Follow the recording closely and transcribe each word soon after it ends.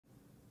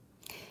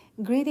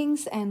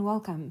Greetings and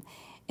welcome.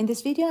 In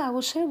this video, I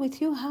will share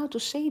with you how to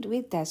shade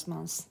with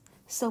Desmos.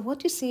 So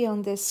what you see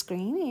on this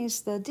screen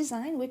is the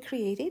design we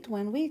created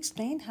when we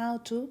explained how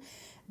to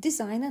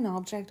design an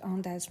object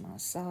on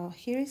Desmos. So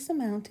here is the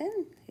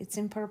mountain, it's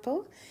in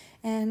purple,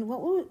 and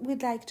what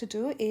we'd like to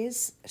do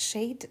is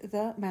shade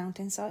the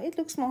mountain so it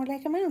looks more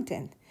like a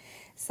mountain.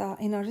 So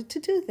in order to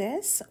do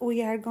this,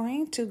 we are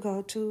going to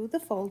go to the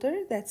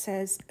folder that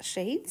says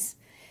Shades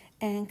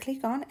and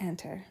click on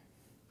Enter.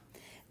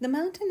 The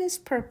mountain is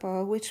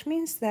purple, which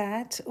means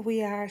that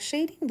we are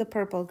shading the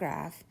purple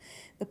graph.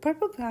 The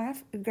purple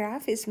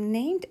graph is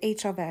named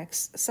h of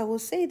x, so we'll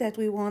say that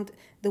we want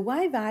the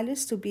y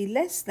values to be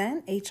less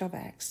than h of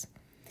x.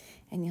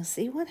 And you'll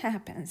see what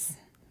happens.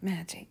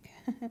 Magic.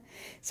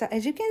 So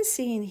as you can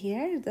see in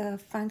here, the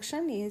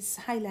function is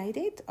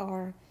highlighted,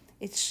 or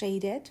it's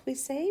shaded, we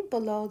say,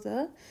 below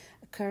the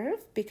curve,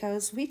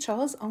 because we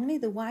chose only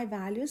the y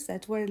values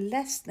that were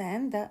less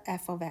than the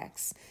f of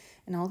x.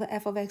 And all the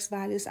f of x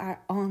values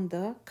are on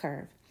the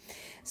curve.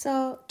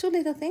 So two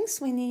little things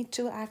we need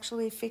to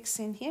actually fix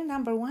in here.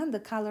 Number one, the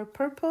color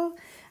purple.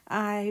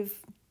 I've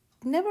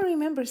never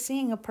remember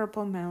seeing a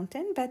purple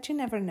mountain, but you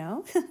never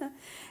know.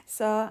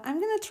 So I'm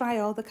going to try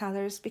all the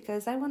colors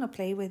because I want to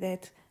play with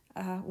it.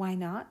 Why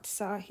not?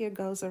 So here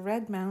goes a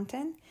red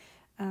mountain.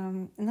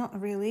 Not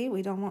really,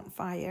 we don't want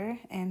fire.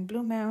 And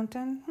blue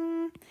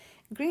mountain,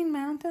 green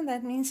mountain,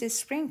 that means it's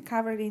spring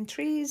covered in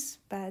trees,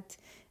 but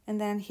and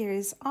then here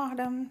is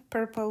autumn.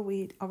 Purple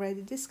we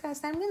already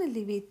discussed. I'm going to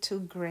leave it to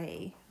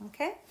gray,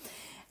 okay?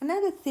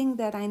 Another thing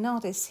that I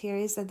notice here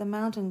is that the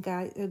mountain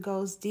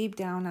goes deep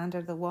down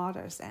under the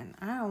waters, and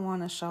I don't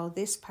want to show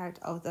this part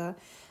of the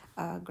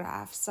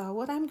graph. So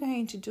what I'm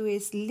going to do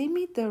is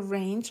limit the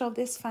range of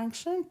this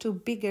function to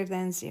bigger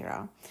than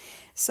 0.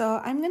 So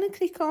I'm going to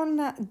click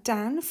on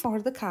Done for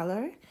the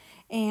color,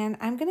 and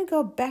I'm going to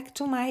go back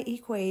to my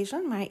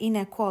equation, my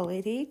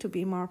inequality to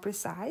be more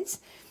precise.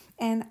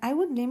 And I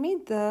would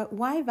limit the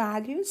y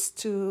values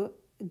to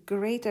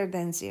greater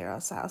than 0.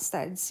 So I'll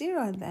start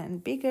 0 and then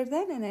bigger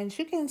than. And as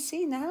you can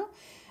see now,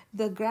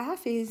 the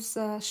graph is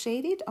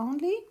shaded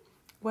only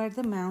where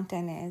the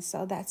mountain is.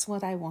 So that's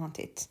what I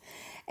wanted.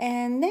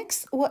 And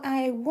next, what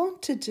I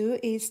want to do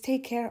is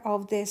take care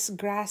of this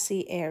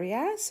grassy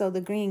area. So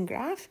the green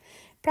graph,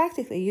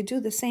 practically you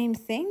do the same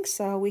thing.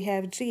 So we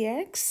have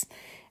gx.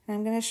 And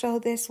I'm going to show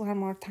this one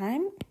more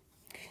time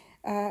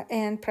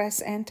and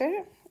press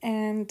enter.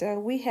 And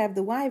we have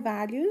the y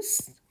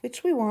values,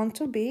 which we want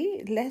to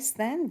be less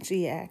than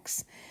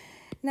gx.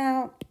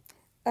 Now,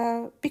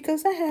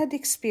 because I had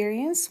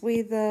experience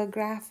with the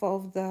graph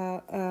of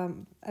the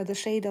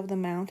shade of the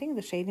mountain,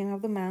 the shading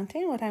of the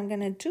mountain, what I'm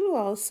going to do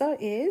also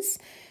is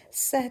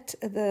set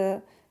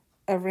the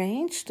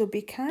range to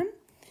become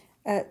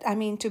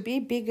to be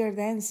bigger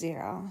than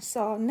 0.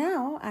 So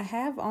now I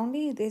have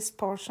only this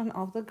portion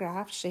of the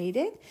graph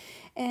shaded.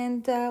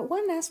 And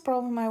one last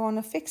problem I want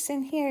to fix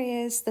in here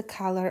is the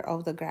color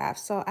of the graph.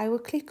 So I will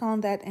click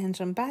on that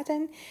engine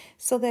button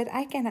so that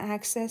I can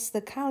access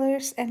the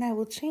colors, and I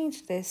will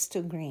change this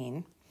to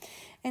green.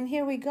 And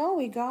here we go.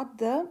 We got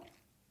the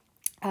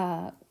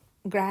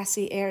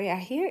grassy area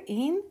here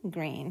in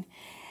green.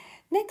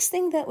 Next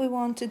thing that we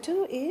want to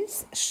do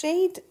is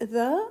shade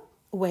the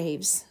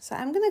waves. So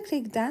I'm going to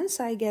click done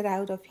so I get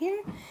out of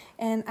here,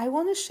 and I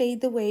want to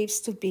shade the waves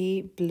to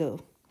be blue.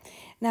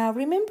 Now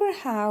remember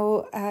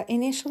how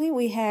initially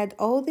we had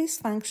all these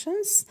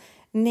functions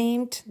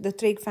named, the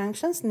trig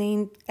functions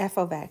named f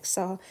of x.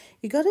 So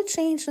you got to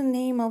change the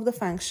name of the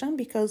function,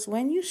 because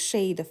when you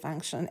shade a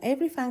function,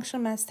 every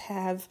function must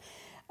have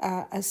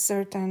a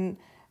certain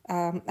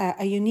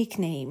a unique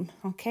name,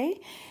 okay?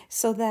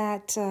 So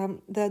that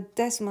the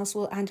Desmos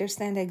will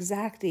understand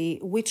exactly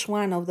which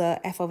one of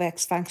the f of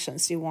x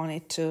functions you want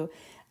it to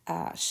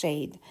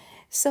shade.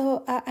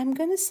 So I'm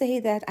going to say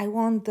that I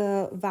want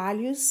the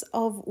values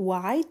of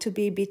y to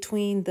be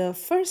between the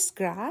first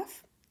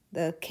graph,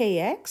 the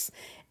kx,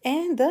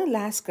 and the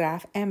last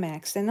graph,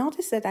 mx. And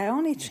notice that I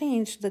only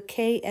changed the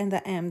k and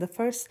the m, the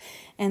first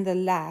and the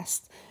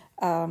last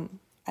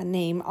a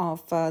name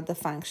of the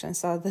function.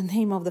 So the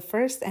name of the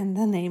first and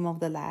the name of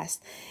the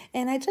last.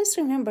 And I just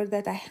remember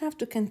that I have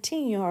to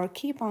continue or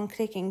keep on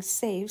clicking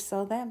save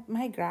so that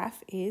my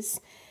graph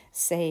is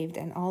saved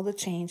and all the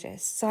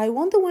changes. So I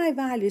want the y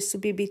values to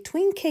be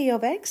between k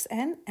of x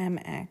and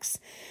mx.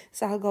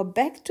 So I'll go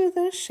back to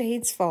the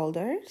shades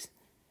folders.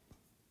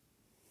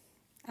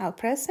 I'll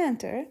press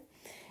enter,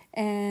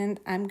 and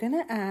I'm going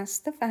to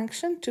ask the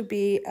function to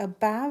be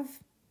above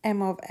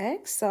m of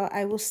x, so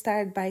I will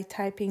start by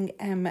typing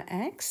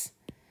mx,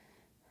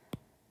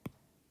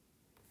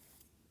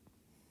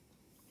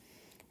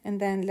 and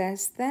then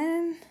less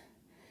than,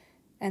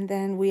 and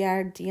then we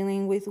are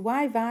dealing with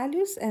y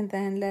values, and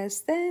then less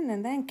than,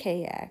 and then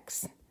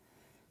kx.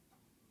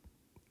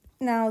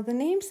 Now the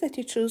names that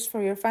you choose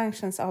for your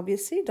functions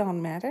obviously don't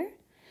matter,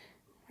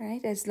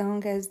 right, as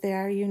long as they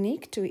are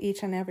unique to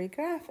each and every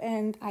graph.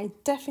 And I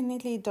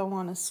definitely don't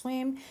want to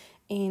swim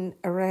in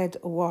red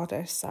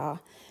water, so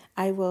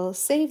I will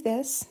save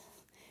this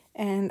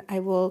And I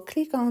will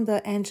click on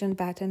the engine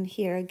button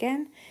here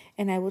again,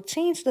 and I will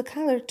change the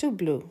color to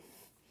blue.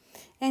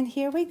 And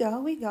here we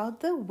go, we got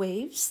the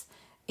waves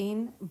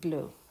in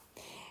blue.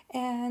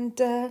 And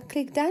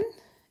click done,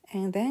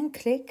 and then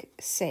click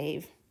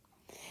save.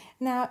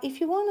 Now, if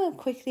you want to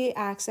quickly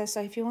access,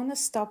 or if you want to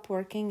stop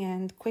working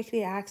and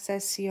quickly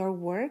access your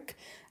work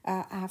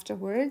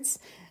afterwards,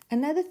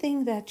 another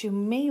thing that you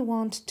may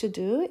want to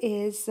do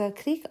is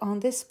click on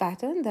this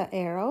button, the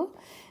arrow,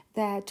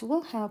 that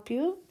will help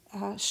you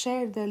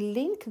share the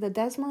link, the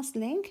Desmos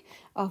link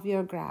of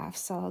your graph,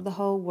 so the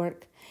whole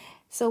work.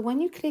 So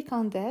when you click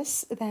on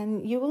this,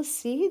 then you will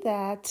see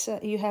that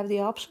you have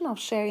the option of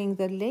sharing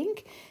the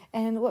link,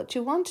 and what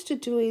you want to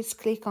do is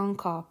click on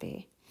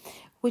copy,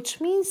 which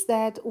means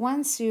that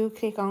once you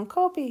click on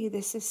copy,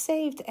 this is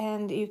saved,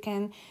 and you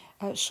can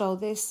show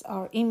this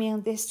or email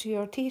this to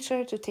your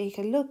teacher to take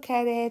a look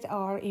at it,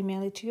 or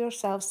email it to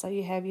yourself so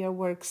you have your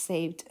work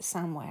saved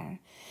somewhere.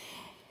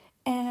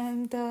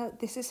 And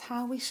this is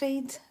how we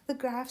shade the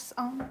graphs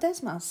on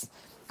Desmos.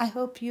 I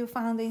hope you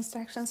found the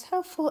instructions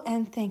helpful,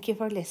 and thank you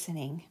for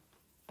listening.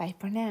 Bye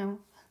for now.